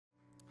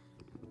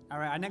All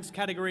right, our next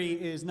category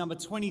is number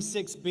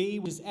 26B,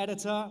 which is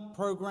editor,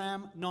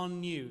 program,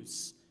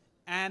 non-news.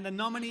 And the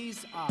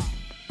nominees are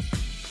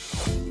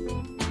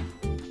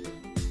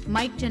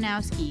Mike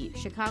Janowski,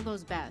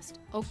 Chicago's Best,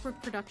 Oak Brook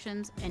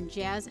Productions, and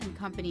Jazz &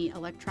 Company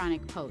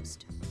Electronic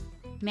Post.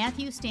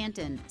 Matthew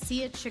Stanton,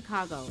 See It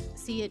Chicago,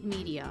 See It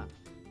Media.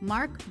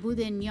 Mark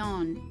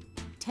Boudignon,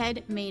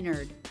 Ted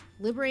Maynard,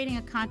 Liberating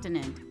a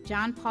Continent,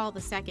 John Paul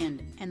II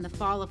and the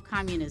Fall of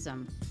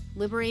Communism,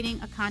 Liberating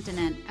a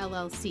Continent,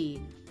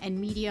 LLC, and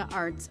Media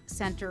Arts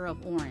Center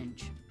of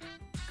Orange.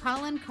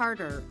 Colin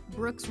Carter,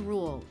 Brook's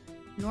Rule,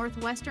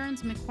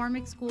 Northwestern's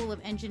McCormick School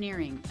of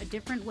Engineering, A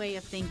Different Way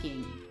of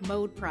Thinking,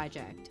 Mode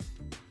Project.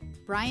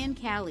 Brian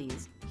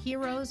Callies,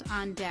 Heroes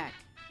on Deck,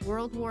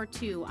 World War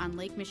II on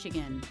Lake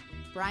Michigan,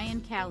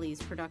 Brian Callies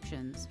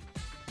Productions.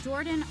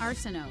 Jordan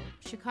Arseneau,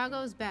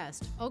 Chicago's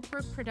Best, Oak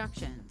Brook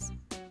Productions.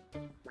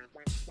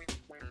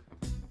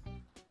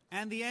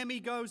 And the Emmy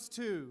goes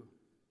to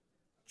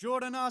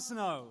Jordan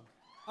Arseneau,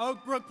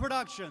 Oak Brook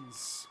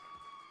Productions.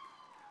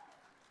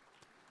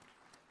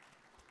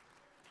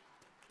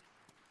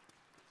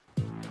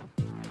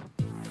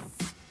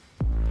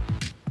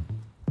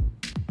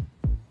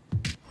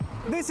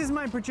 This is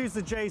my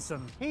producer,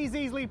 Jason. He's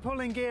easily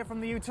pulling gear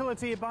from the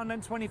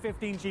utility-abundant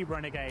 2015 Jeep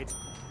Renegade.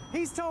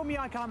 He's told me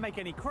I can't make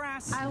any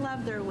crass. I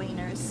love their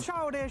wieners.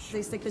 Childish.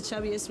 They stick the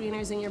chubbiest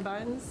wieners in your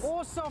buns.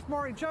 Or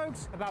sophomoric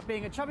jokes about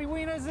being a chubby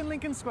wieners in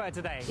Lincoln Square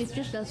today. It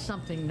just does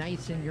something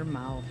nice in your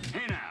mouth.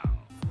 Hey now.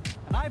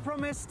 And I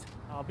promised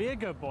I'll be a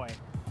good boy.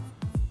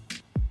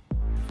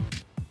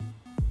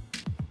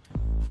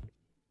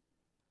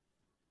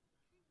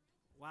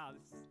 Wow,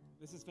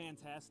 this is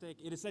fantastic.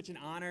 It is such an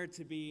honor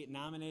to be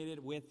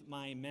nominated with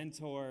my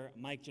mentor,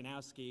 Mike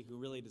Janowski, who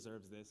really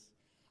deserves this.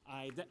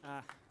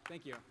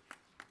 Thank you.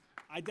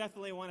 I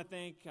definitely want to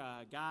thank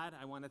God.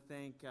 I want to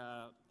thank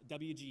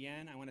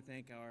WGN. I want to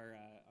thank our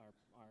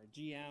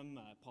GM,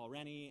 Paul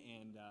Rennie,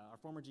 and our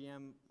former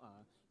GM,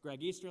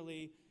 Greg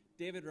Easterly,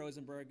 David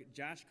Rosenberg,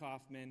 Josh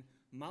Kaufman,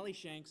 Molly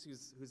Shanks,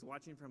 who's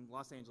watching from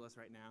Los Angeles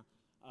right now,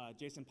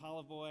 Jason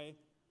Polivoy,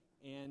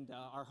 and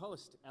our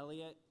host,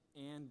 Elliot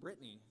and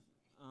Brittany.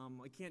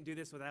 We can't do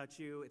this without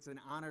you. It's an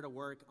honor to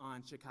work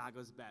on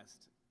Chicago's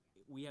Best.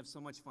 We have so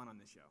much fun on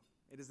this show.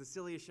 It is the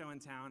silliest show in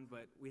town,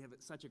 but we have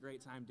such a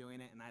great time doing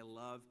it, and I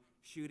love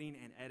shooting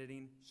and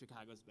editing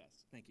Chicago's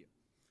Best. Thank you.